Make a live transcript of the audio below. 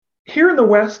Here in the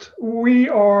West, we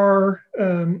are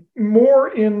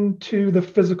more into the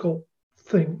physical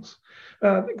things,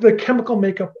 the chemical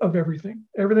makeup of everything.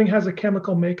 Everything has a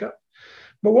chemical makeup.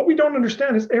 But what we don't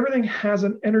understand is everything has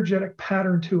an energetic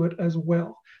pattern to it as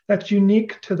well. That's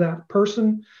unique to that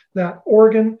person, that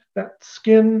organ, that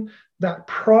skin, that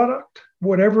product,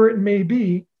 whatever it may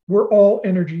be. We're all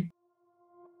energy.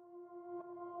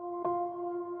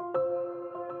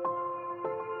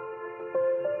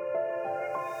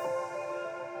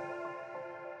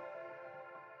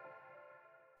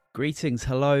 Greetings,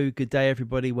 hello, good day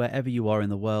everybody, wherever you are in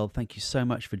the world. Thank you so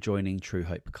much for joining True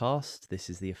Hope Cast. This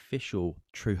is the official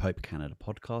True Hope Canada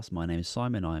podcast. My name is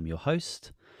Simon, I am your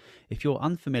host. If you're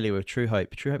unfamiliar with True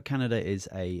Hope Canada is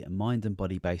a mind and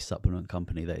body based supplement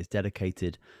company that is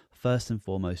dedicated first and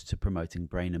foremost to promoting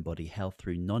brain and body health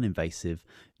through non-invasive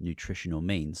nutritional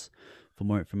means. For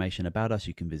more information about us,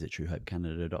 you can visit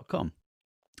truehopecanada.com.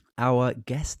 Our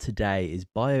guest today is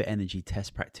bioenergy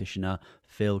test practitioner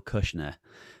Phil Kushner.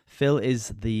 Phil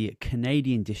is the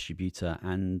Canadian distributor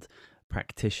and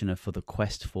practitioner for the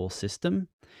Quest 4 system.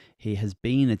 He has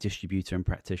been a distributor and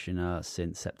practitioner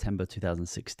since September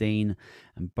 2016,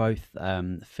 and both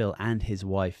Phil and his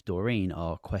wife Doreen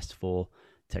are Quest 4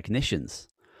 technicians.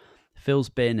 Phil's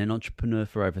been an entrepreneur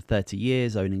for over 30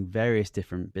 years, owning various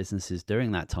different businesses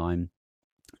during that time.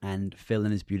 And Phil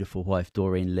and his beautiful wife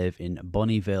Doreen live in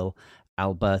Bonnyville,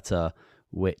 Alberta,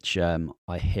 which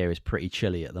I hear is pretty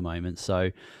chilly at the moment.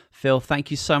 So, Phil,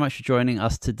 thank you so much for joining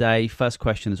us today. First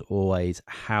question is always,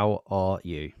 how are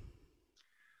you?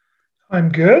 I'm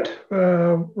good.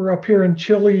 We're up here in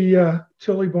chilly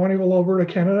Bonnyville, Alberta,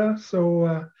 Canada.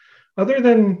 So other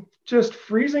than just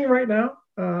freezing right now,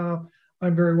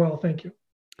 I'm very well, thank you.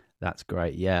 That's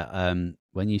great. Yeah.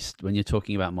 When you're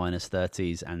talking about minus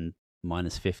 30s and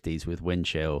minus 50s with wind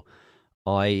chill,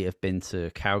 I have been to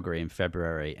Calgary in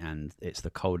February and it's the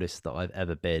coldest that I've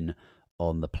ever been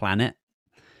on the planet.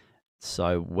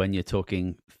 So when you're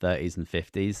talking 30s and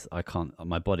 50s,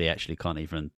 my body actually can't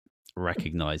even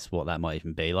recognize what that might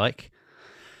even be like.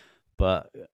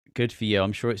 But good for you.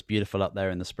 I'm sure it's beautiful up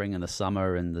there in the spring and the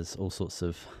summer, and there's all sorts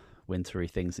of wintry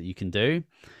things that you can do.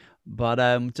 But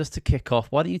just to kick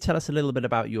off, why don't you tell us a little bit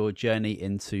about your journey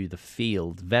into the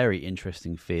very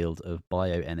interesting field of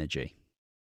bioenergy?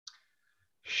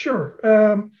 Sure.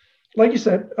 Like you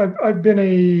said, I've been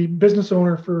a business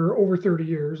owner for over 30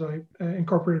 years. I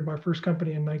incorporated my first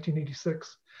company in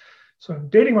 1986. So I'm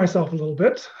dating myself a little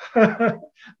bit,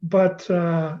 but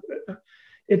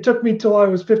it took me till I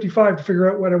was 55 to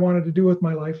figure out what I wanted to do with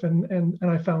my life, and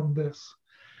I found this.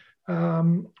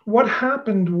 What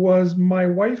happened was my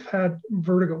wife had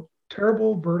vertigo,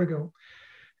 terrible vertigo,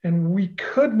 and we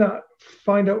could not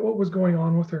find out what was going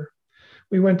on with her.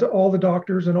 We went to all the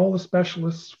doctors and all the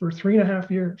specialists for 3.5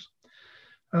 years,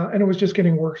 and it was just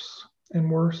getting worse and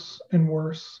worse and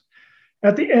worse.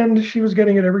 At the end, she was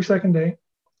getting it every second day.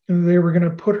 And they were going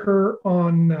to put her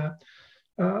on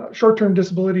short-term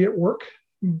disability at work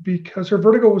because her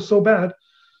vertigo was so bad.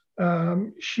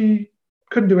 She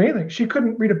couldn't do anything. She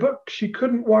couldn't read a book. She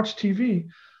couldn't watch TV.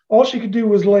 All she could do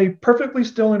was lay perfectly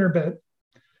still in her bed.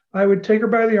 I would take her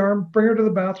by the arm, bring her to the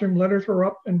bathroom, let her throw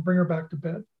up, and bring her back to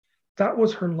bed. That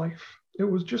was her life. It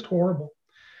was just horrible.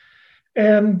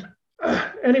 And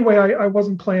anyway, I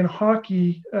wasn't playing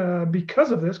hockey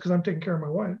because of this, because I'm taking care of my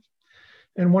wife.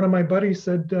 And one of my buddies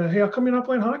said, "Hey, how come you're not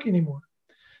playing hockey anymore?"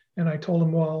 And I told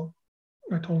him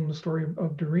the story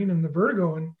of Doreen and the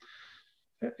vertigo. And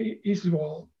he said,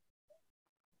 "Well,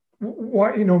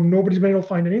 why, nobody's been able to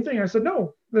find anything." I said,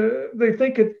 "No, they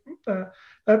think it,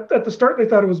 at the start, they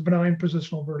thought it was benign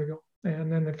positional vertigo.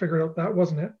 And then they figured out that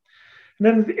wasn't it. And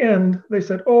then at the end, they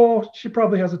said, oh, she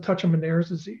probably has a touch of Meniere's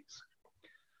disease."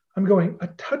 I'm going, a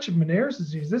touch of Meniere's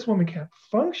disease? This woman can't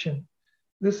function.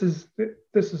 This is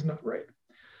not right.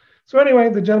 So anyway,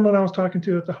 the gentleman I was talking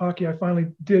to at the hockey, I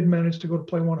finally did manage to go to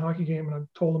play one hockey game, and I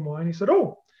told him why. And he said,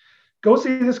 "Oh, go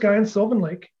see this guy in Sylvan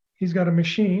Lake. He's got a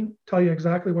machine, tell you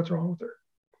exactly what's wrong with her."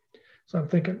 So I'm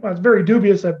thinking, well, it's very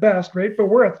dubious at best, right? But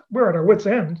we're at our wits'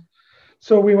 end.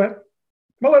 So we went,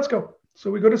 well, let's go. So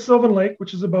we go to Sylvan Lake,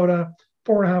 which is about a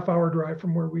 4.5-hour drive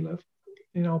from where we live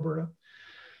in Alberta.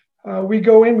 We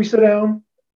go in, we sit down,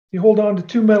 you hold on to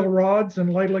 2 metal rods,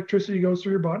 and light electricity goes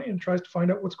through your body and tries to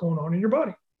find out what's going on in your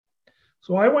body.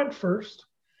 So I went first.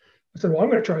 I said, well, I'm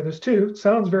going to try this too. It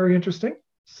sounds very interesting.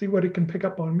 See what it can pick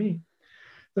up on me.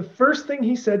 The first thing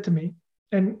he said to me,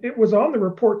 and it was on the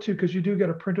report too, because you do get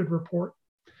a printed report,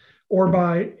 or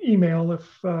by email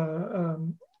if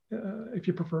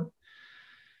you prefer.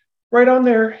 Right on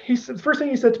there, he said, the first thing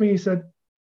he said to me, he said,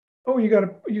 "Oh, you got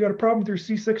a problem with your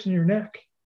C6 in your neck."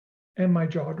 And my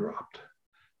jaw dropped.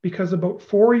 because about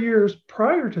 4 years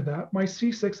prior to that, my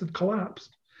C6 had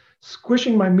collapsed,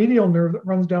 squishing my medial nerve that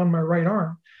runs down my right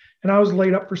arm. And I was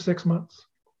laid up for 6 months.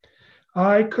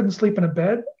 I couldn't sleep in a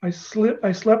bed. I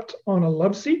slept on a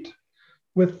love seat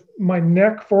with my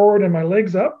neck forward and my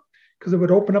legs up because it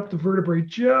would open up the vertebrae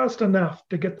just enough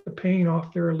to get the pain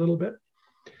off there a little bit.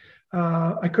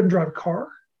 I couldn't drive a car.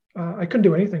 I couldn't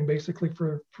do anything basically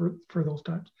for those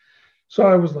times. So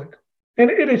I was like, and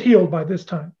it had healed by this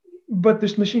time, but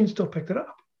this machine still picked it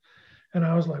up. And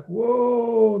I was like,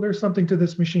 whoa, there's something to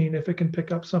this machine if it can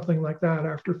pick up something like that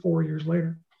after 4 years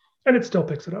later. And it still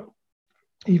picks it up,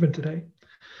 even today,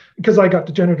 because I got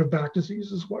degenerative back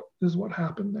disease is what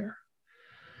happened there.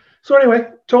 So anyway,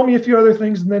 told me a few other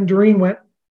things, and then Doreen went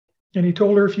and he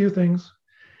told her a few things.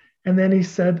 And then he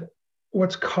said,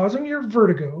 what's causing your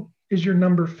vertigo is your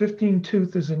number 15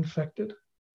 tooth is infected.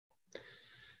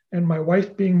 And my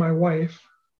wife being my wife,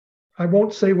 I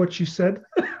won't say what she said,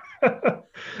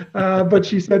 but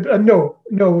she said, no,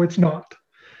 it's not.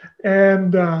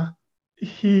 And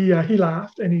he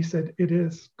laughed and he said, it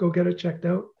is. Go get it checked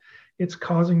out. It's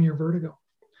causing your vertigo.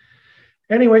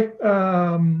 Anyway,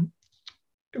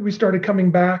 we started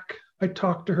coming back. I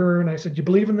talked to her and I said, you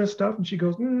believe in this stuff? And she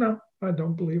goes, no, I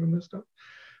don't believe in this stuff.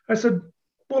 I said,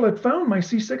 well, it found my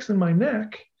C6 in my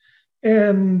neck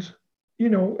and,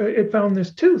 it found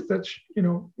this tooth that's,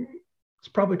 it's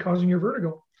probably causing your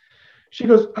vertigo. She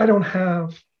goes, I don't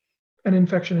have an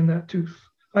infection in that tooth.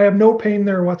 I have no pain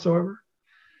there whatsoever.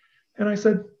 And I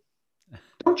said,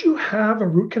 don't you have a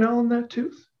root canal in that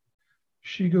tooth?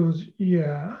 She goes,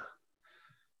 yeah.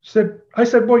 I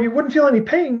said, well, you wouldn't feel any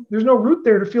pain. There's no root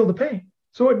there to feel the pain.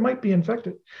 So it might be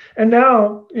infected. And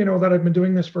now, that I've been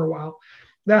doing this for a while,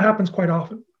 that happens quite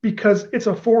often because it's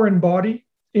a foreign body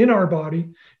in our body.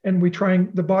 And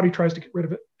the body tries to get rid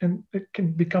of it and it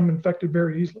can become infected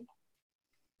very easily.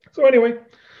 So anyway,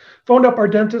 phoned up our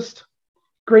dentist,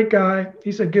 great guy.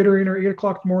 He said, get her in at 8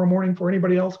 o'clock tomorrow morning before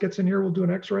anybody else gets in here. We'll do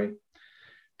an x-ray.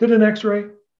 Did an x-ray,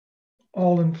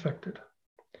 all infected.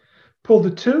 Pulled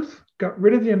the tooth, got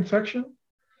rid of the infection.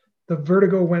 The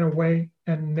vertigo went away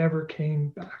and never came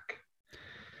back.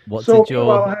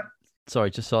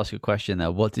 Sorry, just to ask you a question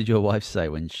there. What did your wife say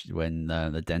when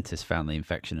the dentist found the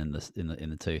infection in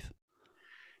the tooth?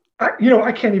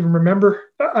 I can't even remember.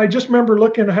 I just remember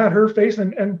looking at her face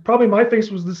and probably my face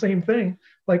was the same thing.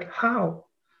 Like how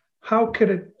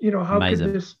could it, how Amazing.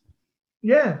 Could this?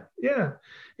 Yeah.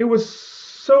 It was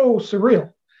so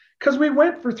surreal because we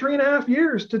went for 3.5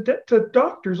 years to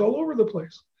doctors all over the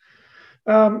place.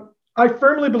 I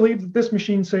firmly believe that this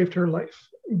machine saved her life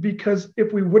because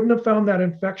if we wouldn't have found that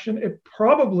infection, it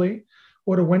probably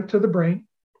would have went to the brain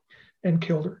and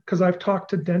killed her. Because I've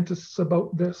talked to dentists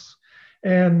about this.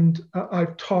 And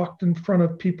I've talked in front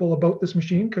of people about this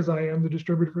machine because I am the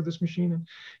distributor for this machine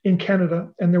in Canada.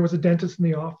 And there was a dentist in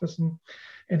the office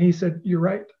and he said, you're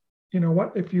right. You know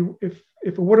what, if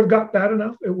it would have got bad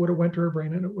enough, it would have went to her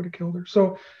brain and it would have killed her.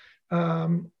 So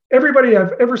everybody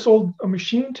I've ever sold a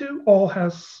machine to all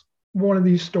has one of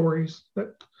these stories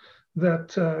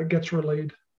that gets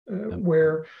relayed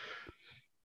where,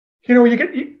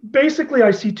 basically I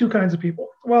see two kinds of people.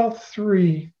 Well,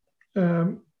 three,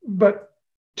 but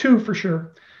two for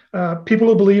sure. People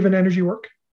who believe in energy work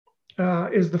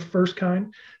is the first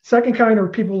kind. Second kind are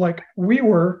people like we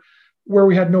were, where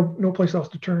we had no place else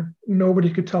to turn. Nobody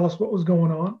could tell us what was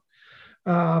going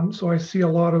on. So I see a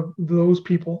lot of those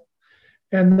people.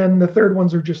 And then the third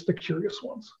ones are just the curious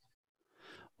ones.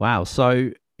 Wow.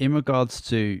 So in regards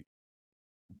to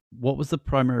what was the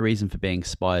primary reason for being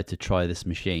inspired to try this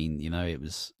machine? It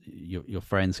was your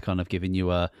friends kind of giving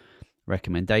you a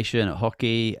recommendation at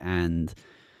hockey, and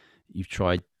you've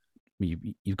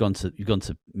gone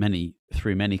to many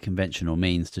conventional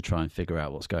means to try and figure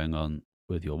out what's going on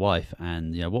with your wife.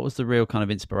 And what was the real kind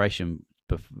of inspiration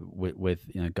with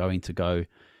going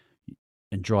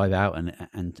and drive out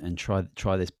and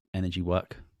try this energy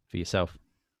work for yourself?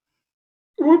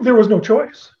 There was no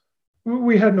choice.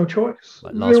 We had no choice.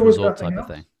 Like last resort type of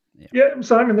thing. Yeah,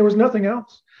 Simon, there was nothing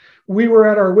else. We were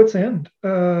at our wits' end.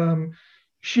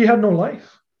 She had no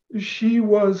life. She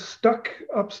was stuck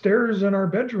upstairs in our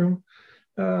bedroom.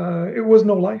 It was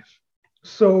no life.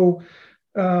 So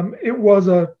it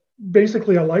was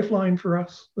basically a lifeline for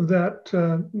us that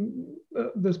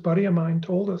this buddy of mine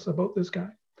told us about this guy.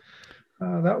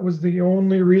 That was the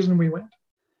only reason we went.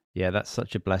 Yeah, that's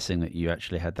such a blessing that you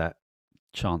actually had that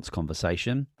chance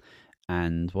conversation.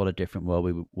 And what a different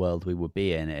world we would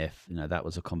be in if that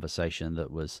was a conversation that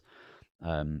was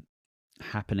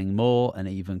happening more, and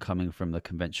even coming from the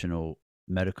conventional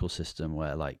medical system,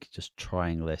 where like just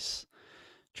trying this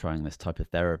type of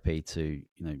therapy to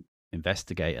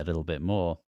investigate a little bit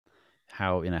more,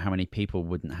 how many people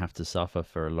wouldn't have to suffer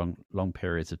for a long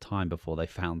periods of time before they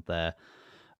found their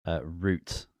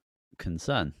root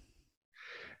concern.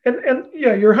 And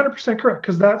yeah, you're 100% correct,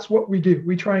 because that's what we do.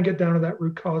 We try and get down to that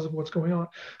root cause of what's going on.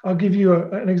 I'll give you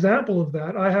an example of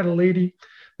that. I had a lady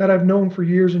that I've known for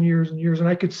years and years and years, and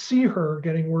I could see her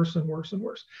getting worse and worse and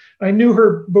worse. I knew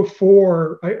her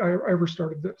before I ever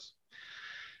started this.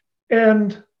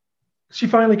 And she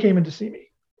finally came in to see me.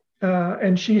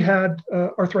 And she had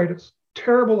arthritis,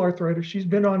 terrible arthritis. She's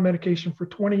been on medication for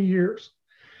 20 years.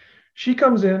 She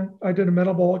comes in, I did a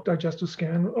metabolic digestive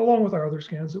scan along with our other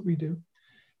scans that we do,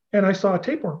 and I saw a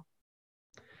tapeworm.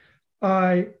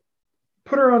 I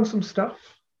put her on some stuff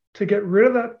to get rid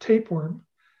of that tapeworm.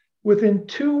 Within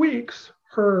 2 weeks,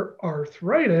 her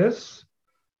arthritis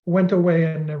went away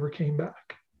and never came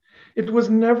back. It was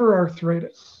never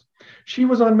arthritis. She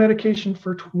was on medication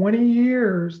for 20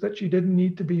 years that she didn't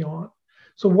need to be on.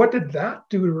 So what did that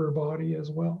do to her body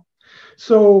as well?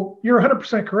 So you're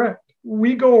 100% correct.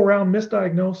 We go around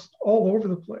misdiagnosed all over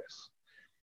the place.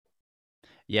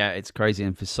 Yeah, it's crazy.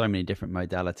 And for so many different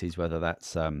modalities, whether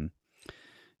that's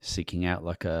seeking out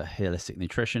like a holistic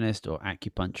nutritionist or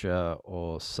acupuncture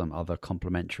or some other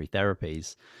complementary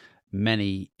therapies, in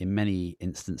many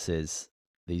instances,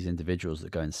 these individuals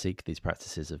that go and seek these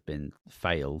practices have been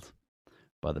failed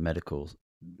by the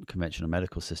conventional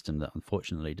medical system that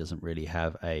unfortunately doesn't really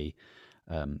have a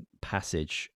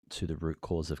passage to the root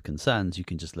cause of concerns. You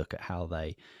can just look at how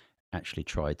they actually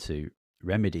try to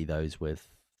remedy those with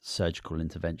surgical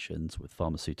interventions, with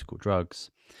pharmaceutical drugs,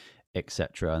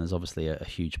 etc. And there's obviously a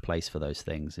huge place for those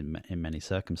things in many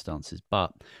circumstances.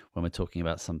 But when we're talking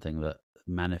about something that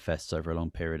manifests over a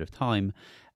long period of time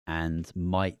and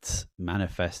might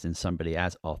manifest in somebody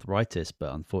as arthritis,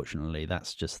 but unfortunately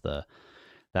that's just the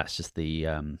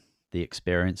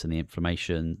experience and the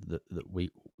inflammation that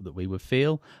we would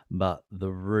feel, but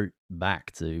the route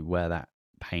back to where that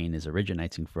pain is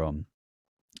originating from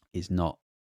is not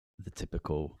a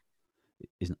typical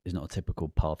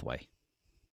pathway.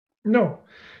 No,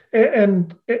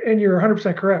 and you're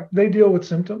 100% correct. They deal with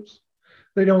symptoms.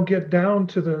 They don't get down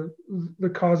to the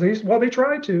causation. Well, they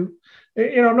try to.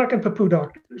 I'm not going to poo-poo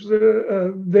doctors.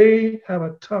 They have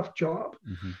a tough job.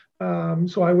 Mm-hmm.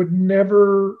 So I would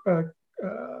never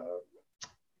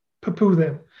poo-poo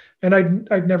them, and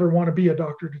I'd never want to be a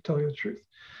doctor, to tell you the truth.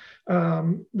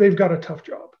 They've got a tough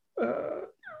job.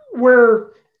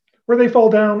 Where they fall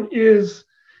down is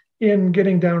in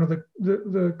getting down to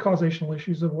the causational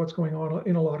issues of what's going on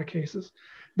in a lot of cases.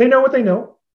 They know what they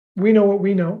know. We know what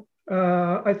we know.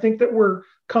 I think that we're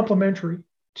complementary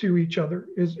to each other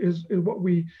is what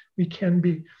we can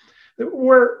be.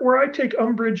 Where I take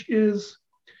umbrage is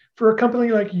for a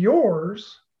company like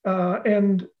yours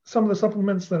and some of the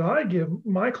supplements that I give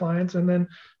my clients, and then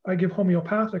I give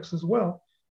homeopathics as well.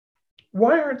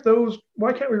 Why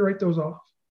can't we write those off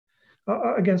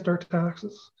against our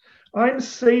taxes? I'm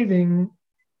saving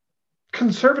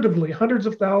conservatively hundreds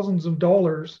of thousands of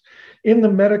dollars in the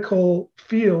medical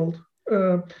field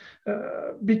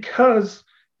because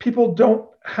people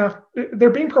they're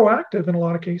being proactive in a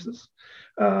lot of cases.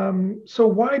 So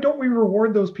why don't we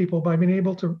reward those people by being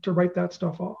able to write that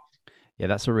stuff off? Yeah,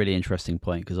 that's a really interesting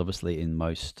point, because obviously in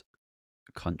most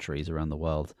countries around the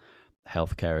world,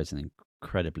 healthcare is an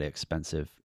incredibly expensive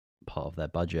part of their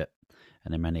budget,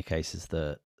 and in many cases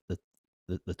the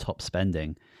top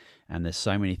spending. And there's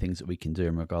so many things that we can do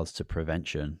in regards to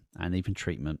prevention and even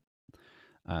treatment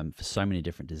for so many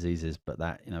different diseases. But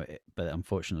but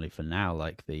unfortunately for now,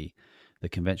 like the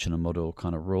conventional model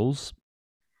kind of rules,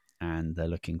 and they're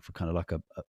looking for kind of like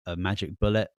a magic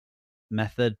bullet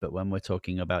method. But when we're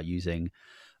talking about using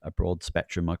a broad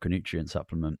spectrum micronutrient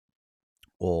supplement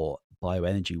or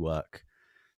bioenergy work,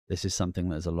 this is something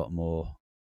that is a lot more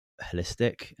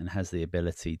holistic and has the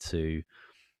ability to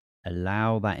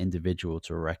allow that individual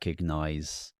to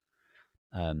recognize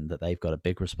that they've got a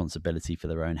big responsibility for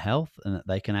their own health, and that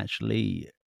they can actually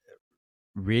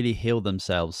really heal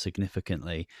themselves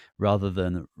significantly rather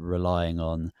than relying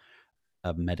on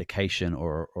a medication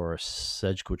or a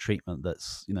surgical treatment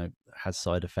that's has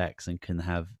side effects and can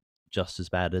have just as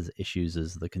bad as issues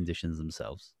as the conditions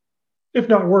themselves, if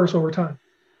not worse, over time.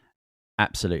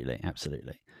 Absolutely.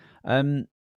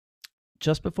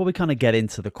 Just before we kind of get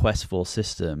into the Quest 4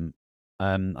 system,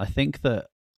 I think that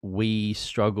we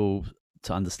struggle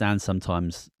to understand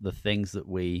sometimes the things that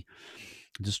we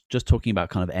just talking about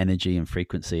kind of energy and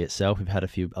frequency itself. We've had a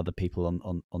few other people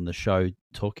on the show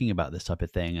talking about this type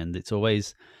of thing, and I'm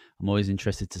always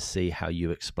interested to see how you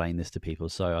explain this to people.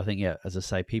 So I think, yeah, as I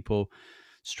say, people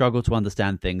struggle to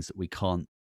understand things that we can't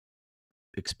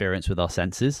experience with our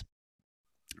senses.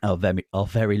 our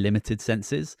very limited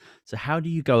senses. So how do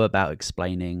you go about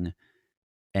explaining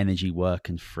energy work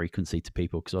and frequency to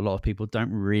people? Because a lot of people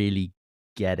don't really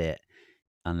get it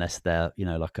unless they're,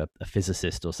 like a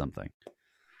physicist or something.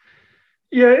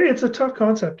 Yeah, it's a tough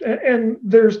concept. And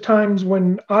there's times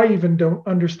when I even don't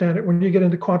understand it. When you get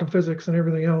into quantum physics and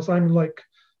everything else, I'm like,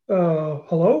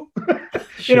 hello?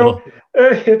 you know, Sure.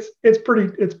 it's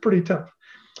pretty tough.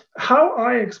 How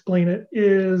I explain it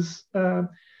is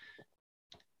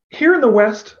here in the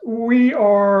West, we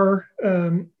are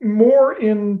more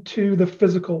into the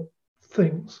physical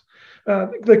things,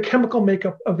 the chemical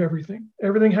makeup of everything.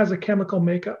 Everything has a chemical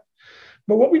makeup.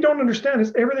 But what we don't understand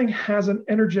is everything has an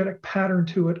energetic pattern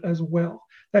to it as well.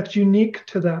 That's unique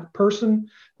to that person,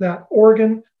 that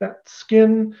organ, that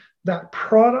skin, that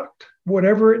product,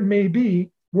 whatever it may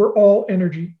be. We're all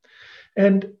energy.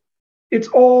 And it's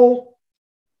all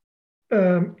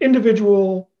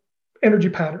individual energy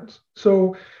patterns.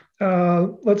 So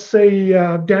let's say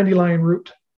dandelion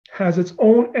root has its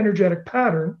own energetic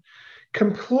pattern,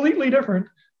 completely different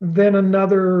than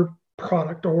another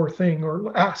product or thing,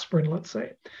 or aspirin, let's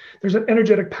say. There's an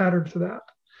energetic pattern to that.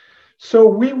 So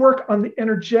we work on the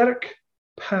energetic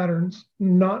patterns,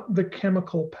 not the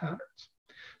chemical patterns.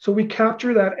 So we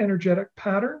capture that energetic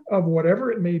pattern of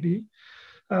whatever it may be.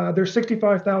 There's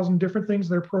 65,000 different things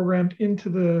that are programmed into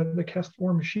the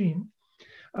KEST4 machine.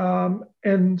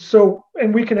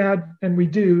 And we can add, and we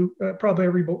do, probably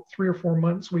every about 3 or 4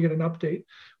 months, we get an update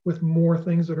with more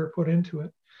things that are put into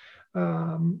it.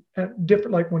 At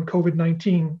different, like when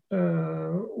COVID-19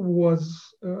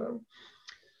 was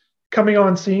coming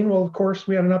on scene, well, of course,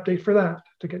 we had an update for that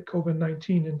to get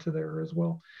COVID-19 into there as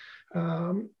well.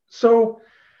 So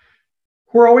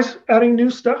we're always adding new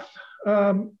stuff,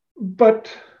 but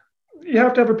you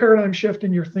have to have a paradigm shift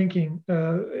in your thinking.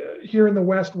 Here in the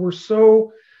West, we're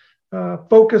so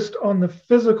focused on the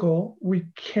physical, we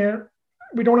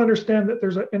don't understand that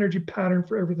there's an energy pattern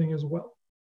for everything as well.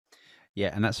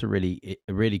 Yeah, and that's a really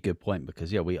good point,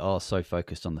 because we are so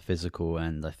focused on the physical,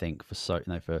 and I think for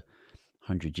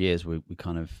 100 years we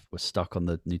kind of were stuck on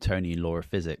the Newtonian law of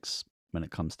physics when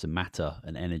it comes to matter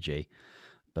and energy.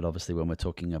 But obviously, when we're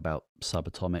talking about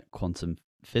subatomic quantum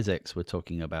physics, we're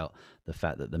talking about the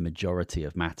fact that the majority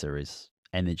of matter is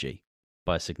energy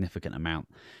by a significant amount,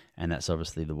 and that's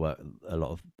obviously a lot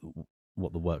of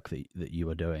what the work that you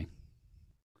are doing.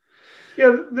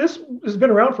 Yeah, this has been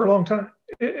around for a long time.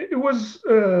 It was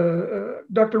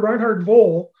Dr. Reinhard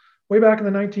Voll, way back in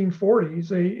the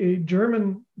 1940s, a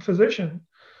German physician.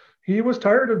 He was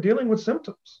tired of dealing with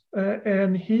symptoms,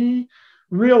 and he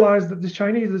realized that the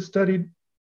Chinese had studied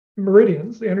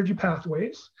meridians, the energy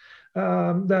pathways,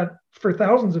 that for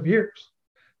thousands of years.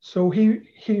 So he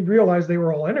realized they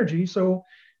were all energy. So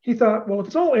he thought, well, if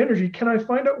it's all energy, can I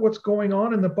find out what's going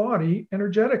on in the body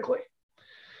energetically?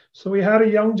 So he had a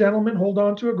young gentleman hold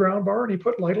on to a ground bar, and he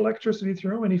put light electricity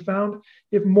through him, and he found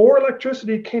if more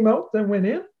electricity came out than went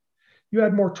in, you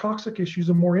had more toxic issues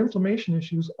and more inflammation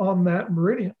issues on that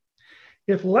meridian.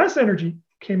 If less energy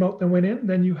came out than went in,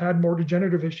 then you had more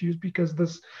degenerative issues because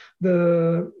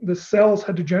the cells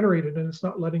had degenerated and it's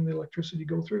not letting the electricity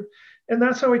go through. And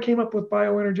that's how he came up with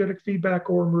bioenergetic feedback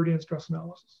or meridian stress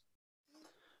analysis.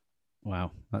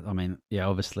 Wow. I mean, yeah,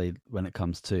 obviously when it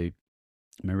comes to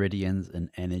meridians and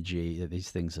energy,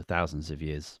 these things are thousands of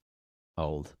years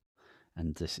old.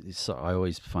 And I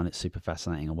always find it super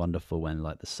fascinating and wonderful when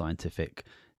like the scientific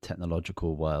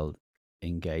technological world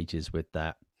engages with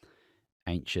that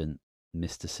ancient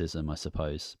mysticism, I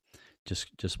suppose.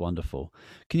 Just wonderful.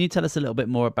 Can you tell us a little bit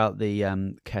more about the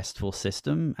KEST4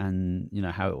 system and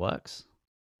how it works?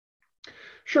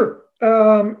 Sure.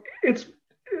 It's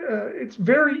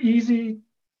very easy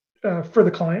for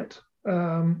the client.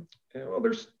 Well,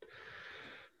 there's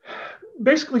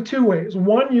basically two ways.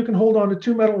 One, you can hold on to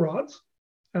two metal rods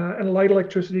and light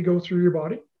electricity go through your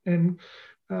body, and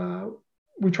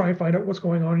we try and find out what's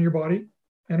going on in your body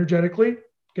energetically,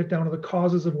 get down to the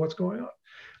causes of what's going on.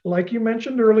 Like you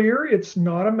mentioned earlier, it's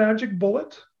not a magic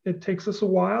bullet. It takes us a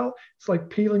while. It's like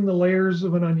peeling the layers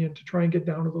of an onion to try and get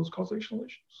down to those causational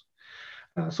issues.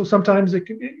 So sometimes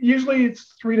usually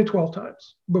it's 3 to 12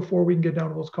 times before we can get down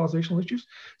to those causational issues.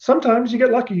 Sometimes you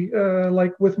get lucky,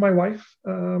 like with my wife,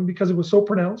 because it was so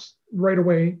pronounced right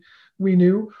away, we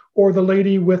knew, or the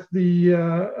lady with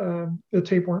the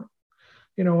tapeworm.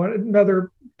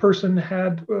 Another person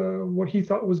had what he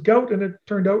thought was gout, and it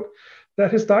turned out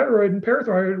that his thyroid and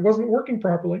parathyroid wasn't working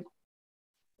properly.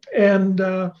 And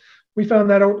we found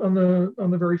that out on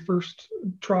the very first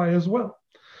try as well.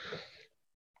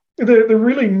 The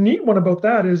really neat one about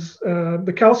that is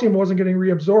the calcium wasn't getting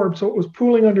reabsorbed, so it was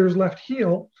pooling under his left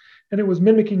heel, and it was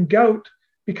mimicking gout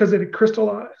because it had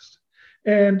crystallized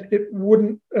and it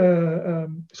wouldn't. So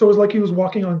it was like he was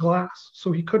walking on glass,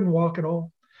 so he couldn't walk at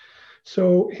all.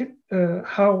 So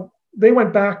how they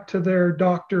went back to their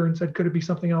doctor and said, could it be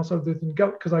something else other than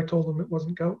gout? Because I told them it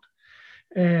wasn't gout.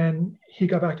 And he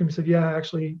got back to me and said, yeah,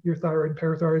 actually, your thyroid and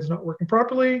parathyroid is not working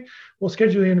properly. We'll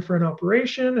schedule you in for an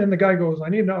operation. And the guy goes, I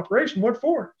need an operation. What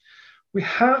for? We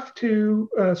have to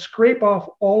scrape off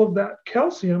all of that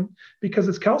calcium because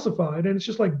it's calcified and it's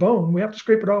just like bone. We have to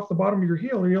scrape it off the bottom of your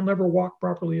heel or you'll never walk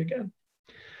properly again.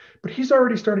 But he's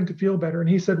already starting to feel better. And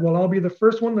he said, well, I'll be the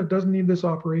first one that doesn't need this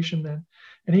operation then.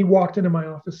 And he walked into my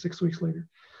office 6 weeks later.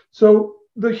 So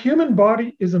the human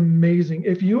body is amazing.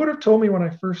 If you would have told me when I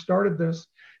first started this,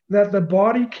 that the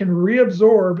body can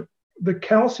reabsorb the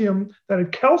calcium that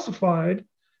had calcified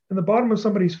in the bottom of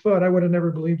somebody's foot, I would have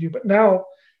never believed you. But now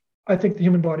I think the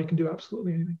human body can do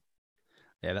absolutely anything.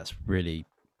 Yeah, that's really,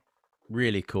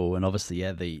 really cool. And obviously,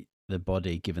 yeah, the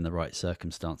body, given the right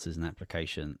circumstances and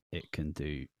application, it can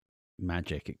do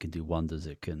magic. It can do wonders.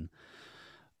 It can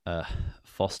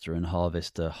foster and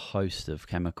harvest a host of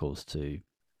chemicals to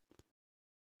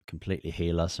completely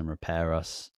heal us and repair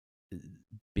us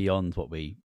beyond what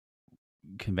we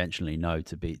conventionally know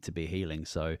to be healing.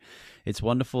 So it's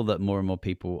wonderful that more and more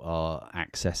people are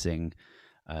accessing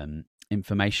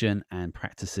information and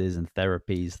practices and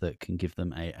therapies that can give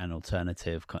them an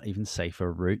alternative, even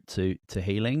safer route to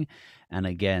healing. And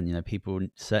again, you know, people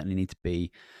certainly need to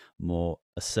be more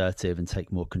assertive and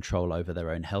take more control over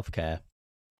their own healthcare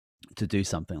to do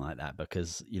something like that,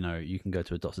 because you know, you can go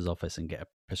to a doctor's office and get a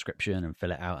prescription and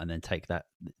fill it out and then take that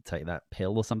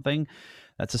pill or something.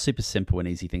 That's a super simple and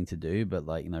easy thing to do, but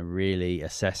like, you know, really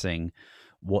assessing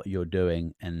what you're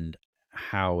doing and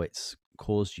how it's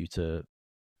caused you to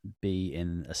be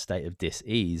in a state of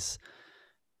dis-ease,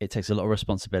 it takes a lot of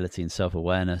responsibility and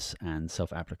self-awareness and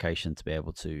self-application to be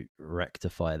able to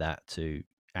rectify that, to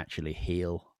actually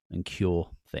heal and cure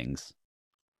things.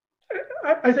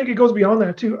 I think it goes beyond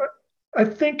that too. I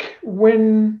think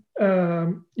when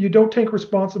you don't take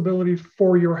responsibility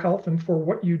for your health and for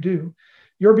what you do,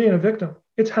 you're being a victim.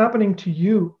 It's happening to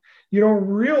you. You don't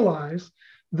realize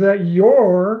that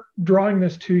you're drawing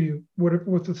this to you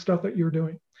with the stuff that you're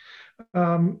doing.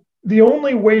 The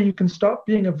only way you can stop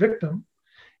being a victim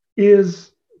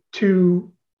is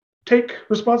to take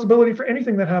responsibility for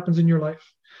anything that happens in your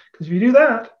life. Because if you do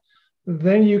that,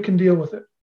 then you can deal with it.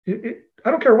 I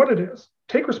don't care what it is.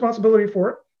 Take responsibility for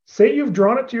it. Say you've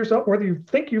drawn it to yourself, whether you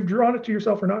think you've drawn it to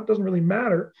yourself or not, doesn't really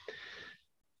matter.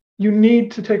 You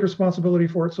need to take responsibility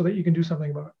for it so that you can do something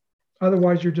about it.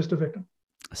 Otherwise, you're just a victim.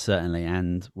 Certainly.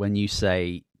 And when you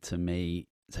say to me,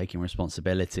 taking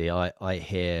responsibility, I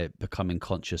hear becoming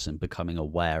conscious and becoming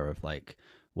aware of like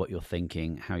what you're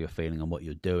thinking, how you're feeling and what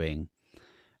you're doing,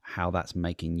 how that's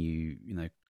making you, you know,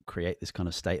 create this kind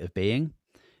of state of being,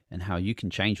 and how you can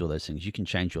change all those things. You can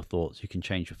change your thoughts, you can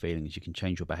change your feelings, you can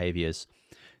change your behaviors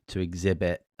to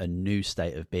exhibit a new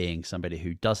state of being, somebody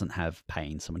who doesn't have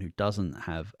pain, someone who doesn't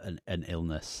have an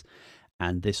illness.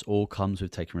 And this all comes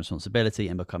with taking responsibility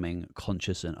and becoming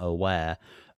conscious and aware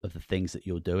of the things that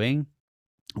you're doing.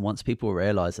 And once people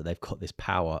realize that they've got this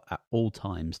power at all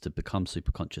times to become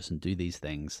super conscious and do these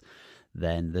things,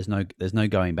 then there's no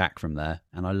going back from there.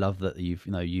 And I love that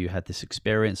you had this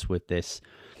experience with this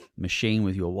machine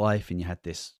with your wife, and you had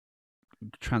this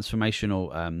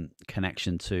transformational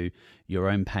connection to your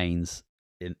own pains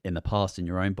in the past in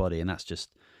your own body, and that's just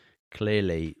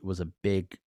clearly was a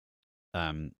big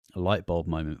light bulb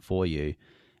moment for you.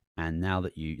 And now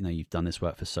that you've done this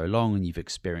work for so long and you've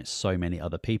experienced so many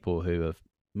other people who have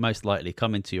most likely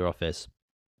come into your office,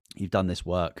 you've done this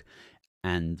work,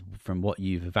 and from what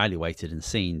you've evaluated and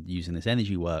seen using this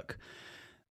energy work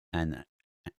and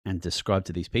describe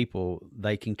to these people,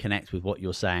 they can connect with what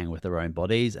you're saying with their own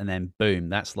bodies, and then boom,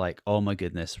 that's like, oh my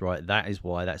goodness, right, that is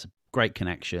why, that's a great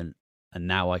connection, and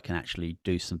now I can actually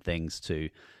do some things to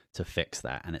fix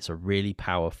that. And it's a really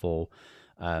powerful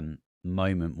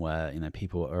moment where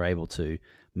people are able to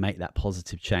make that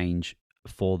positive change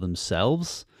for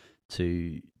themselves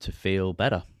to feel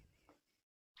better.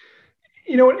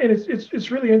 And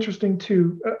it's really interesting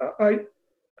too. I'm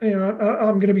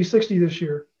going to be 60 this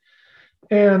year.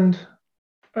 And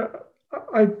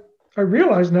I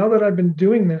realize now that I've been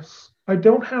doing this, I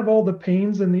don't have all the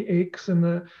pains and the aches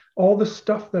and all the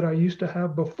stuff that I used to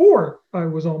have before I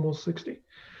was almost 60.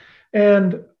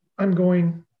 And I'm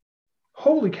going,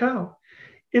 holy cow.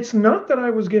 It's not that I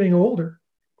was getting older.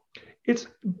 It's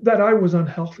that I was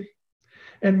unhealthy.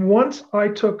 And once I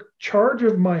took charge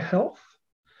of my health,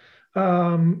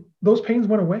 those pains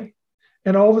went away.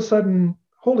 And all of a sudden,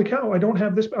 holy cow, I don't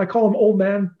have this. I call them old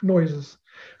man noises.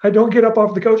 I don't get up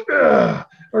off the couch,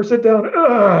 or sit down,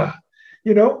 I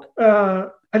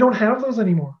don't have those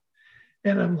anymore.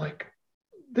 And I'm like,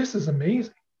 this is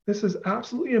amazing. This is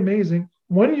absolutely amazing.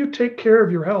 When you take care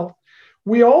of your health,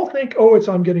 we all think, oh, it's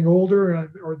I'm getting older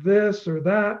or this or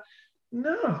that.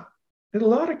 No, in a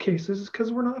lot of cases, it's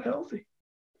because we're not healthy.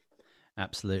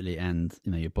 Absolutely. And,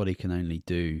 your body can only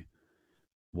do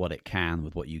what it can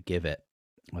with what you give it,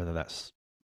 whether that's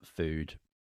food,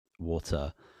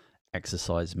 water,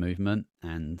 exercise, movement,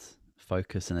 and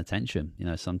focus and attention.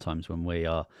 Sometimes when we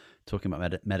are talking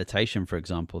about meditation, for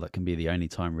example, that can be the only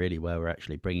time really where we're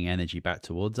actually bringing energy back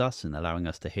towards us and allowing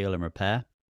us to heal and repair.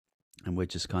 And we're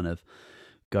just kind of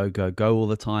go all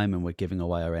the time, and we're giving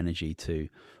away our energy to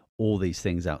all these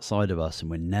things outside of us,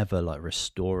 and we're never like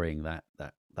restoring that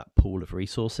pool of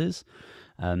resources.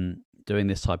 Doing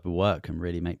this type of work can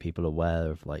really make people aware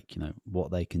of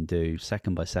what they can do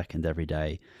second by second every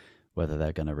day, whether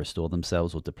they're going to restore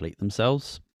themselves or deplete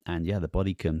themselves. And the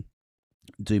body can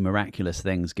do miraculous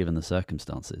things given the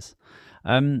circumstances.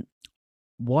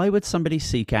 Why would somebody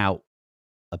seek out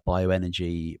a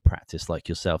bioenergy practice like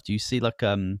yourself? Do you see like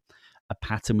a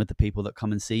pattern with the people that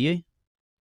come and see you?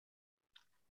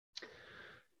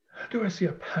 Do I see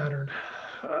a pattern?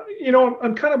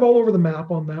 I'm kind of all over the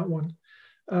map on that one.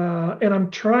 And I'm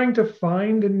trying to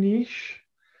find a niche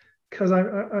because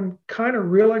I'm kind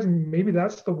of realizing maybe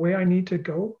that's the way I need to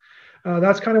go.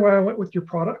 That's kind of why I went with your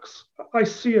products. I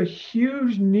see a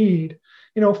huge need.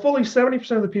 Fully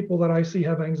 70% of the people that I see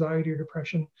have anxiety or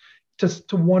depression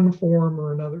to one form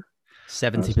or another.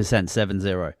 70%,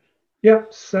 70. Yeah,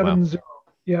 70. Wow.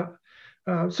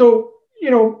 Yeah. So,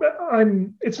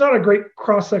 it's not a great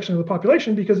cross section of the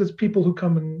population because it's people who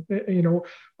come and,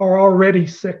 are already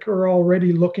sick or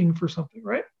already looking for something,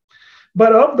 right?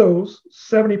 But of those,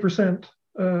 70%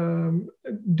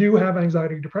 do have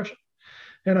anxiety or depression.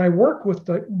 And I work with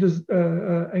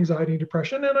anxiety and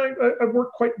depression, and I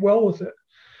work quite well with it.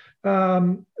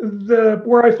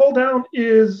 Where I fall down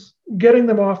is getting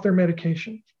them off their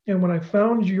medication. And when I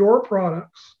found your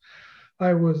products,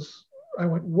 I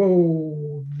went,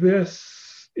 whoa,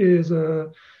 this is a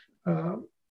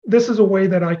way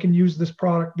that I can use this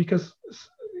product because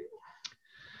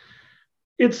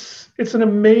it's an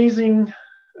amazing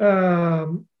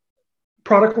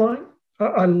product line.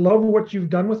 I love what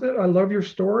you've done with it. I love your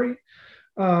story.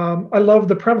 I love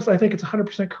the premise. I think it's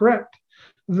 100% correct.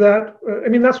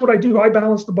 That's what I do. I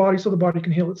balance the body so the body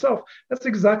can heal itself. That's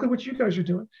exactly what you guys are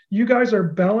doing. You guys are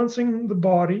balancing the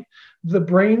body, the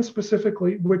brain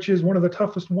specifically, which is one of the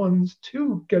toughest ones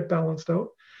to get balanced out.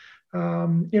 I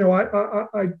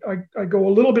go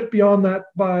a little bit beyond that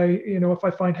by, if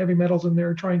I find heavy metals in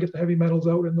there, try and get the heavy metals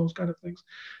out and those kind of things,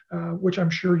 which I'm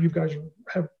sure you guys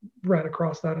have ran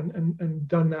across that and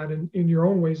done that in your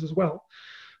own ways as well.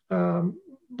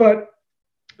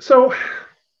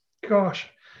 Gosh,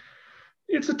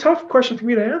 it's a tough question for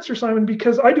me to answer, Simon,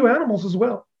 because I do animals as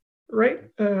well, right?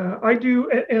 I do,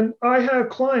 and I have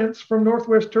clients from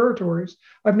Northwest Territories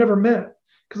I've never met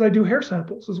because I do hair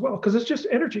samples as well, because it's just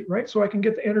energy, right? So I can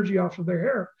get the energy off of their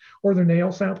hair or their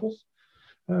nail samples.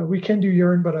 We can do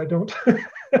urine, but I don't.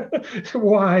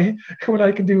 Why? When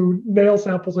I can do nail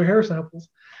samples or hair samples.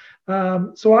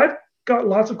 So I've got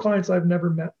lots of clients I've never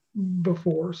met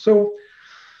before. So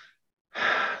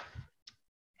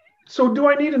do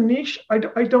I need a niche? I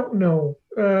don't know.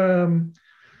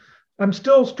 I'm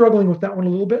still struggling with that one a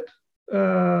little bit,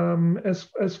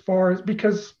 as far as,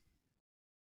 because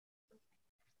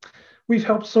we've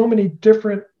helped so many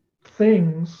different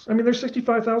things. There's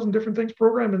 65,000 different things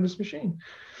programmed in this machine.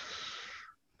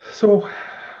 So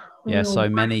so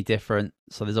many different.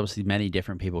 So there's obviously many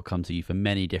different people come to you for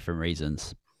many different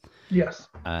reasons. Yes.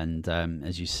 And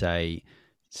as you say,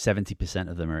 70%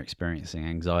 of them are experiencing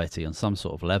anxiety on some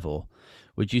sort of level.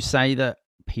 Would you say that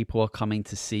people are coming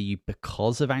to see you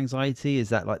because of anxiety? Is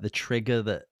that like the trigger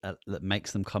that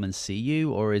makes them come and see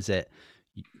you? Or is it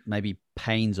maybe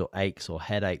pains or aches or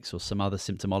headaches or some other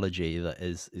symptomology that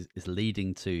is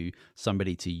leading to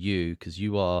somebody to you because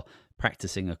you are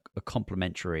practicing a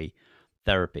complementary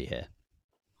therapy here?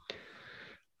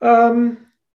 Well,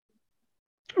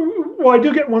 I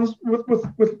do get ones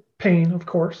with pain, of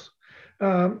course.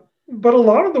 But a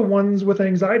lot of the ones with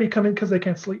anxiety come in because they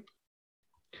can't sleep.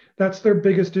 That's their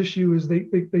biggest issue, is they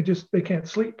can't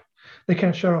sleep. They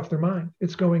can't shut off their mind.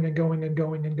 It's going and going and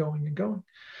going and going and going.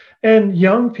 And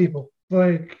young people,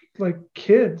 like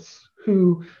kids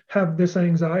who have this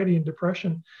anxiety and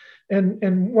depression.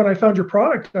 And when I found your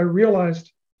product, I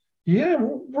realized,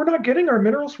 we're not getting our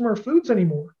minerals from our foods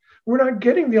anymore. We're not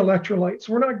getting the electrolytes.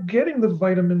 We're not getting the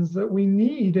vitamins that we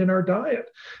need in our diet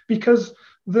because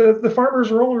the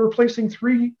farmers are only replacing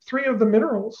three of the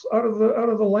minerals out of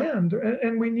the land,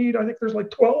 and we need, I think there's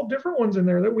like 12 different ones in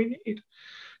there that we need.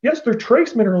 Yes, they're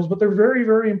trace minerals, but they're very,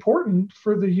 very important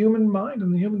for the human mind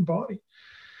and the human body.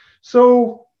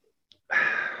 So,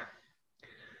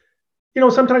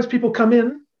 sometimes people come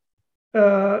in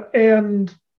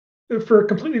and for a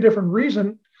completely different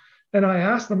reason, and I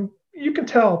ask them, you can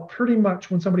tell pretty much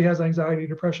when somebody has anxiety,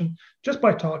 depression, just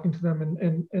by talking to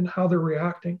them and how they're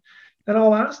reacting. And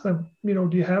I'll ask them, do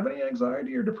you have any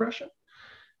anxiety or depression?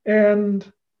 And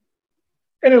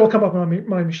it'll come up on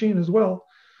my machine as well.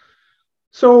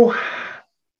 So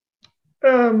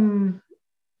they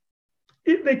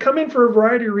come in for a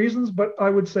variety of reasons, but I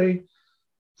would say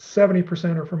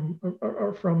 70%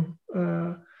 are from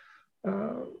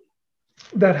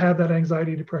that have that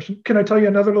anxiety, depression. Can I tell you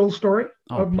another little story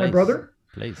of my brother?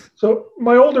 Please. So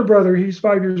my older brother, he's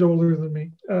 5 years older than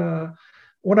me.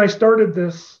 When I started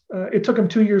this, it took him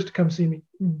 2 years to come see me,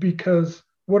 because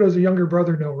what does a younger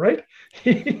brother know, right?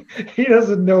 He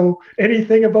doesn't know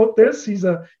anything about this. He's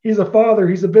a father.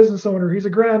 He's a business owner. He's a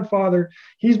grandfather.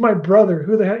 He's my brother.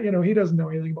 Who the heck, he doesn't know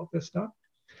anything about this stuff.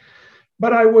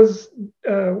 But I was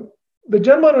the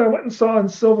gentleman I went and saw in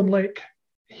Sylvan Lake.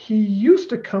 He used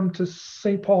to come to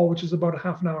St. Paul, which is about a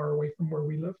half an hour away from where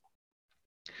we live.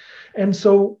 And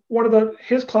so one of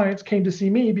his clients came to see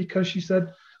me because she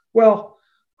said, well,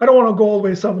 I don't want to go all the way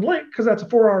to Sylvan Lake because that's a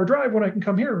 4-hour drive when I can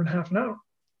come here in half an hour.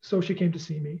 So she came to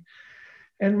see me.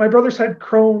 And my brother's had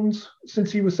Crohn's since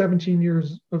he was 17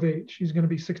 years of age. He's going to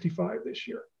be 65 this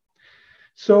year.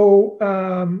 So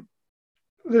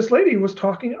this lady was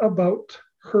talking about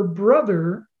her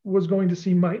brother was going to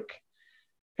see Mike,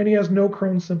 and he has no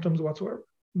Crohn's symptoms whatsoever.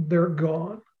 They're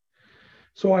gone.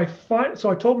 So I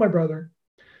told my brother,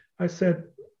 I said,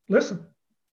 listen,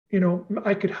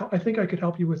 I think I could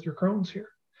help you with your Crohn's here.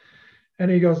 And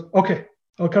he goes, okay,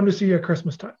 I'll come to see you at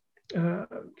Christmas time.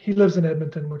 He lives in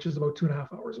Edmonton, which is about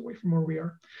 2.5 hours away from where we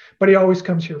are. But he always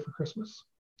comes here for Christmas.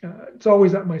 It's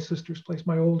always at my sister's place,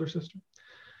 my older sister.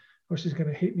 Oh, she's going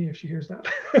to hate me if she hears that.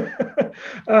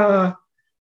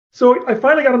 So I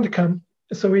finally got him to come.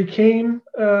 So he came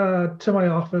to my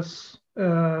office,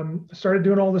 started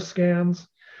doing all the scans.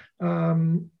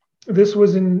 This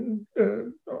was on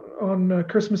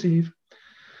Christmas Eve.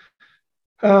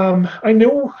 I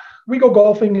know we go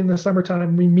golfing in the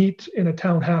summertime. We meet in a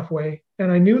town halfway,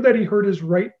 and I knew that he hurt his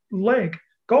right leg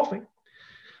golfing,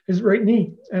 his right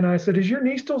knee. And I said, is your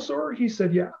knee still sore? He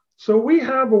said, yeah. So we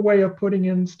have a way of putting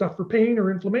in stuff for pain or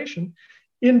inflammation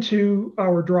into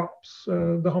our drops,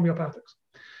 the homeopathics.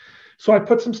 So I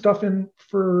put some stuff in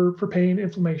for pain,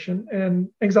 inflammation, and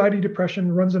anxiety,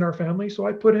 depression runs in our family. So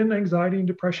I put in anxiety and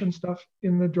depression stuff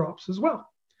in the drops as well.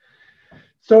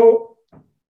 So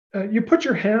you put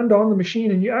your hand on the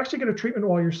machine and you actually get a treatment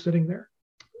while you're sitting there.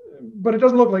 But it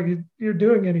doesn't look like you're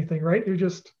doing anything, right? You're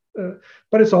just,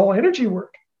 but it's all energy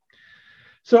work.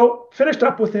 So finished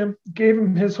up with him, gave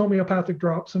him his homeopathic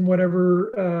drops and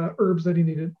whatever herbs that he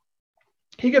needed.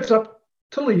 He gets up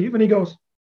to leave and he goes,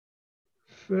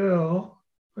 Phil,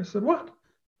 I said, what?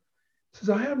 He says,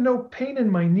 I have no pain in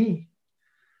my knee.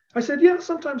 I said, yeah,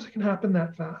 sometimes it can happen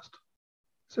that fast. I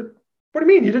said, what do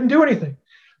you mean? You didn't do anything?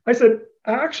 I said,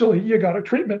 actually, you got a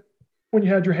treatment when you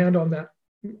had your hand on that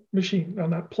machine, on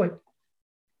that plate.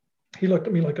 He looked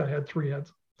at me like I had 3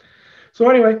 heads. So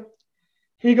anyway,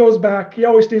 he goes back. He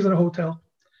always stays in a hotel.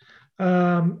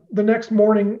 The next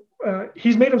morning,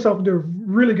 he's made himself into a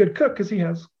really good cook because he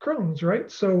has Crohn's,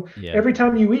 right? So Every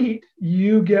time you eat,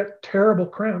 you get terrible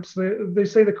cramps. They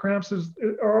say the cramps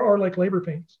are like labor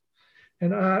pains.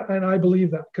 And I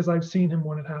believe that because I've seen him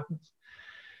when it happens.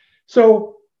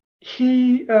 So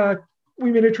we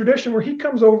made a tradition where he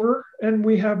comes over and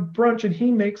we have brunch and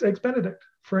he makes Eggs Benedict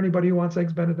for anybody who wants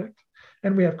Eggs Benedict.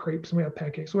 And we have crepes and we have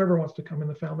pancakes. Whoever wants to come in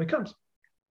the family comes.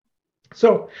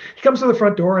 So he comes to the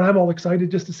front door and I'm all excited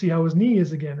just to see how his knee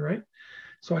is again, right?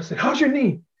 So I said, how's your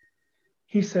knee?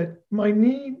 He said, my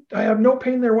knee, I have no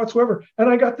pain there whatsoever. And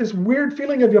I got this weird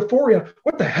feeling of euphoria.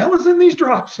 What the hell is in these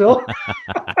drops, Phil?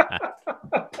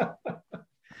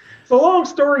 So long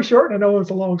story short, I know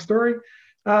it's a long story.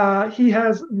 He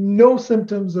has no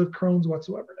symptoms of Crohn's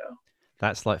whatsoever now.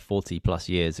 That's like 40 plus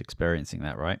years experiencing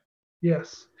that, right?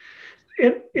 Yes.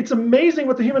 And it's amazing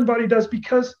what the human body does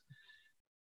because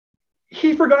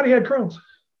he forgot he had Crohn's.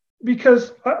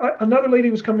 Because another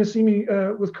lady was coming to see me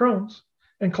with Crohn's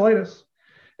and colitis.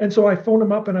 And so I phoned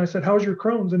him up and I said, how's your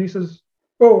Crohn's? And he says,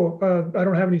 I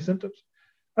don't have any symptoms.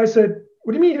 I said,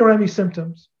 what do you mean you don't have any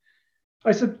symptoms?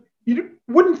 I said, you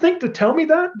wouldn't think to tell me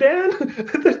that,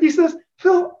 Dan? He says,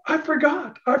 Phil, I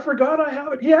forgot I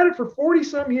have it. He had it for 40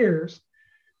 some years.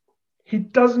 he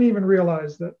doesn't even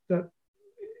realize that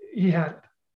he had it.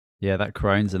 Yeah, that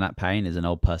Crohn's and that pain is an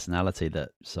old personality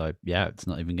so yeah, it's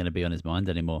not even going to be on his mind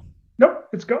anymore. Nope,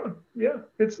 it's gone. Yeah,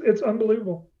 it's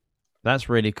unbelievable. That's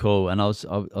really cool. And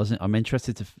I'm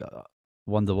interested to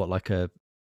wonder what like a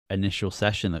initial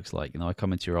session looks like. I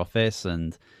come into your office,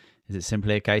 and is it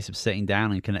simply a case of sitting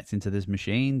down and connecting to this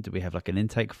machine? Do we have like an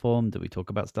intake form? Do we talk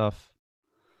about stuff?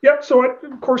 Yeah, so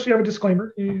of course you have a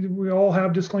disclaimer. We all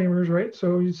have disclaimers, right?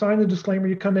 So you sign the disclaimer,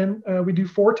 you come in. We do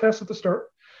 4 tests at the start.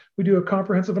 We do a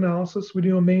comprehensive analysis. We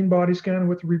do a main body scan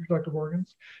with the reproductive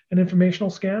organs, an informational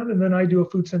scan, and then I do a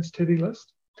food sensitivity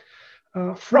list.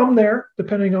 From there,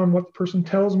 depending on what the person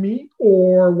tells me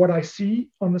or what I see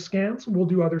on the scans, we'll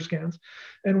do other scans.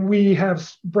 And we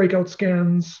have breakout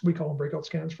scans, we call them breakout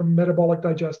scans, from metabolic,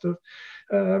 digestive.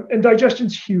 And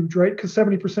digestion's huge, right? Because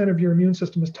 70% of your immune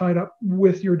system is tied up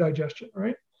with your digestion,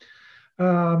 right?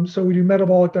 So we do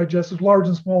metabolic, digestive, large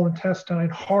and small intestine,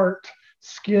 heart,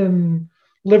 skin,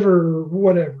 liver,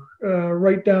 whatever,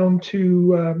 right down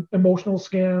to emotional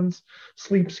scans,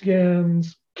 sleep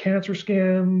scans, cancer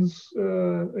scans.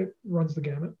 It runs the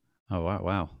gamut. Oh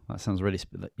wow, that sounds really.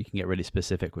 You can get really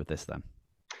specific with this then.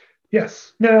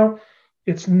 Yes. Now,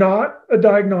 it's not a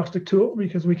diagnostic tool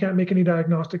because we can't make any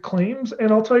diagnostic claims.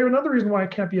 And I'll tell you another reason why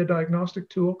it can't be a diagnostic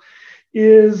tool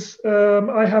is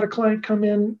I had a client come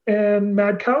in and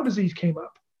mad cow disease came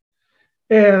up.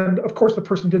 And of course, the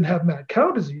person didn't have mad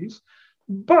cow disease,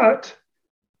 but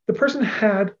the person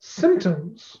had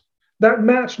symptoms that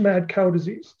matched mad cow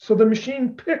disease. So the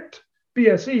machine picked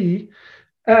BSE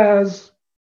as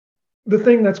the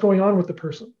thing that's going on with the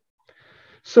person.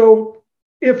 So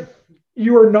if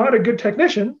you are not a good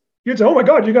technician, you'd say, "Oh my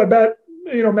God, you got mad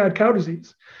cow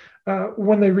disease,"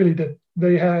 when they really did.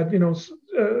 They had, the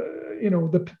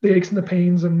aches and the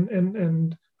pains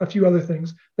and a few other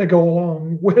things that go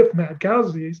along with mad cow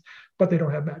disease, but they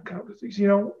don't have mad cow disease. You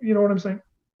know what I'm saying?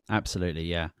 Absolutely,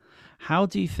 yeah. How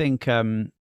do you think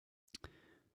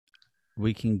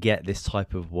we can get this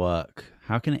type of work?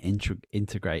 How can it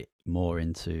integrate more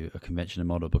into a conventional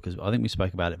model? Because I think we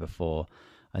spoke about it before.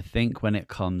 I think when it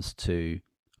comes to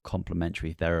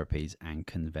complementary therapies and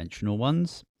conventional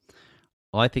ones,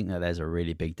 I think that there's a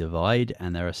really big divide,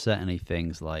 and there are certainly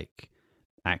things like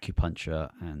acupuncture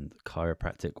and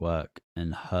chiropractic work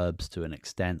and herbs to an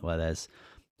extent where there's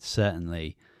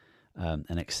certainly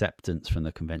an acceptance from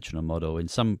the conventional model. In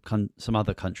some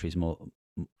other countries, more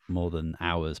than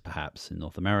ours, perhaps in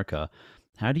North America.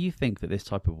 How do you think that this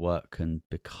type of work can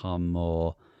become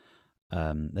more,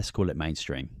 let's call it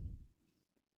mainstream?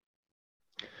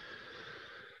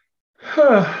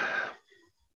 Tough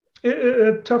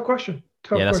question.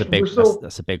 Yeah, that's question.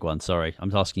 That's a big one. Sorry,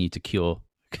 I'm asking you to cure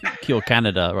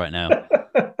Canada right now.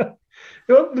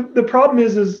 The problem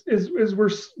is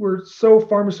we're so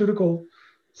pharmaceutical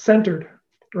centered,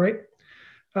 right?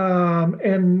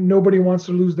 And nobody wants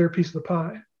to lose their piece of the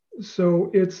pie. So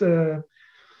it's you're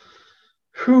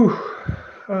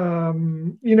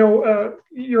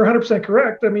 100%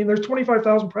 correct. I mean, there's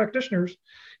 25,000 practitioners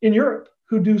in Europe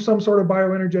who do some sort of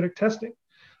bioenergetic testing.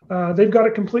 They've got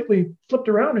it completely flipped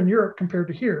around in Europe compared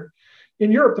to here.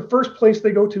 In Europe, the first place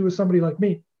they go to is somebody like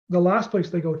me. The last place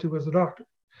they go to is a doctor.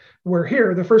 Where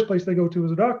here, the first place they go to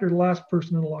is a doctor. The last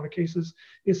person in a lot of cases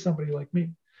is somebody like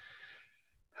me.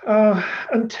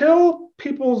 Until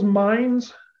people's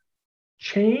minds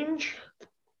change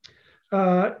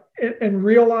and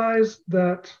realize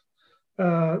that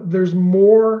there's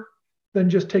more than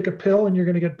just take a pill and you're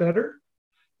going to get better,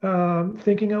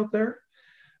 thinking out there,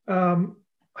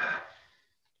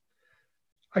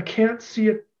 I can't see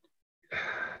it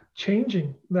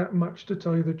changing that much, to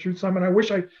tell you the truth, Simon. I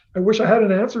wish I had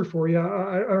an answer for you.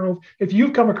 I don't know if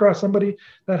you've come across somebody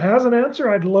that has an answer.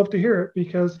 I'd love to hear it,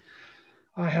 because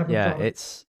I haven't. Yeah,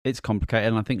 it's complicated,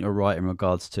 and I think you're right in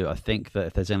regards to, I think that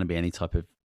if there's going to be any type of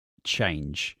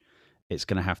change, it's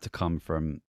going to have to come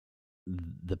from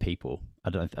the people.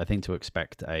 I think to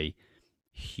expect a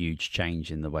huge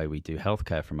change in the way we do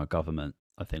healthcare from a government,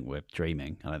 I think we're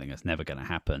dreaming. I don't think that's never going to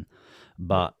happen.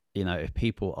 But if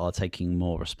people are taking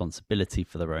more responsibility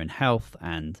for their own health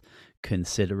and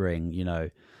considering,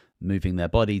 moving their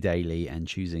body daily and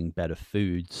choosing better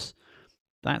foods,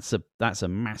 that's a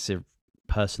massive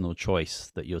personal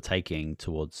choice that you're taking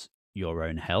towards your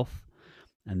own health.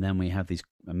 And then we have these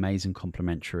amazing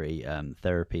complementary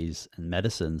therapies and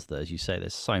medicines that, as you say,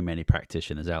 there's so many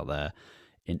practitioners out there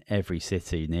in every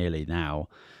city nearly now,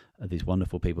 these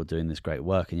wonderful people doing this great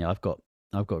work. And I've got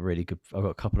a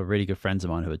couple of really good friends of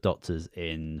mine who are doctors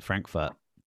in Frankfurt,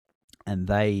 and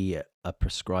they are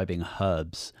prescribing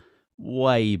herbs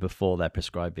way before they're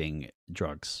prescribing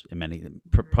drugs in many,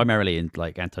 primarily in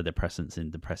like antidepressants in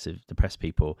depressed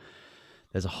people.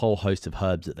 There's a whole host of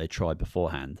herbs that they try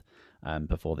beforehand,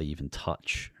 before they even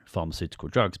touch pharmaceutical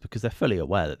drugs, because they're fully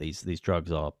aware that these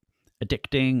drugs are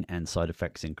addicting, and side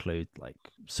effects include like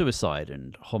suicide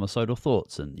and homicidal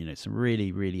thoughts, and some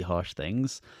really, really harsh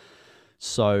things.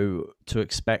 So to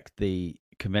expect the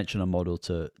conventional model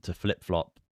to flip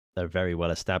flop a very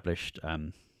well established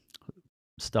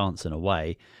stance in a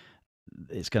way,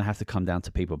 it's going to have to come down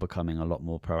to people becoming a lot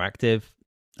more proactive,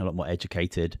 a lot more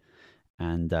educated,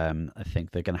 and I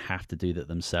think they're going to have to do that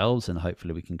themselves. And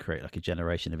hopefully, we can create like a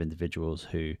generation of individuals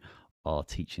who are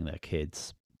teaching their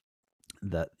kids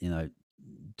that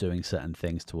doing certain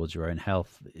things towards your own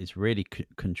health is really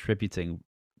contributing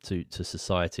to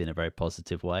society in a very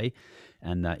positive way,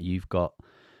 and that you've got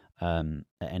at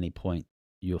any point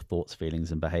your thoughts,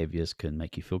 feelings, and behaviors can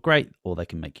make you feel great, or they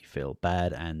can make you feel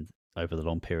bad, and over the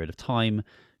long period of time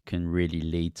can really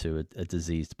lead to a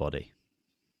diseased body.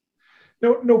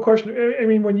 No question. I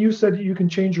mean, when you said you can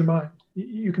change your mind,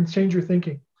 you can change your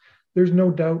thinking, there's no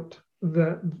doubt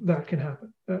that can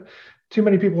happen. Too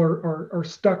many people are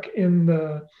stuck in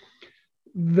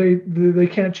they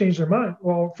can't change their mind.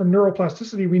 Well, from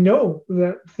neuroplasticity, we know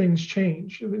that things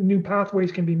change. New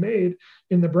pathways can be made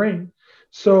in the brain.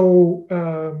 So,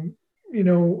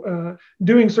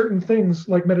 doing certain things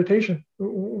like meditation,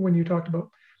 when you talked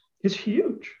about, is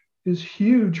huge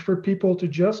for people to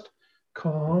just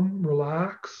calm,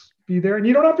 relax, be there. And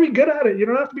you don't have to be good at it. You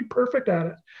don't have to be perfect at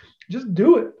it. Just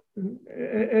do it.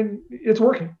 And it's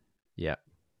working. Yeah,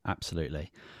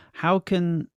 absolutely. How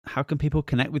can people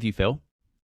connect with you, Phil?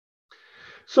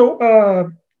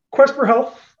 So, Quest for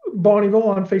Health Bonnyville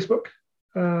on Facebook.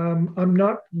 I'm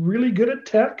not really good at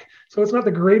tech, so it's not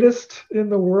the greatest in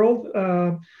the world.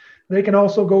 They can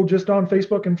also go just on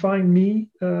Facebook and find me,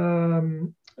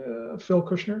 Phil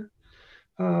Kushner,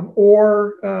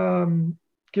 or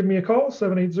give me a call,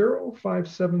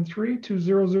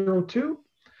 780-573-2002,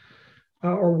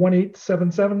 or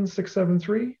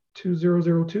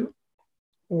 1-877-673-2002,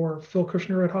 or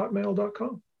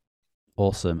philkushner@hotmail.com.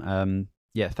 Awesome.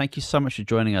 Yeah, thank you so much for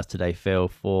joining us today, Phil.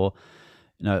 For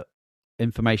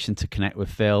information to connect with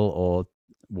Phil, or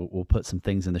we'll put some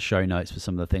things in the show notes for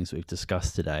some of the things that we've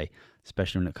discussed today,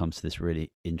 especially when it comes to this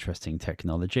really interesting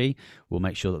technology. We'll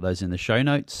make sure that those are in the show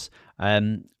notes.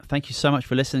 Thank you so much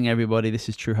for listening, everybody. This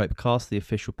is True Hope Cast, the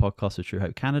official podcast of True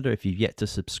Hope Canada. If you've yet to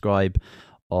subscribe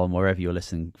on wherever you're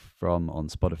listening from, on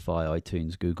Spotify,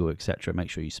 iTunes, Google, etc., make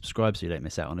sure you subscribe so you don't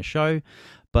miss out on a show.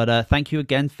 But thank you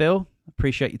again, Phil.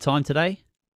 Appreciate your time today.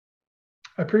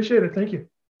 I appreciate it. Thank you.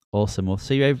 Awesome. We'll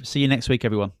see you next week,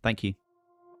 everyone. Thank you.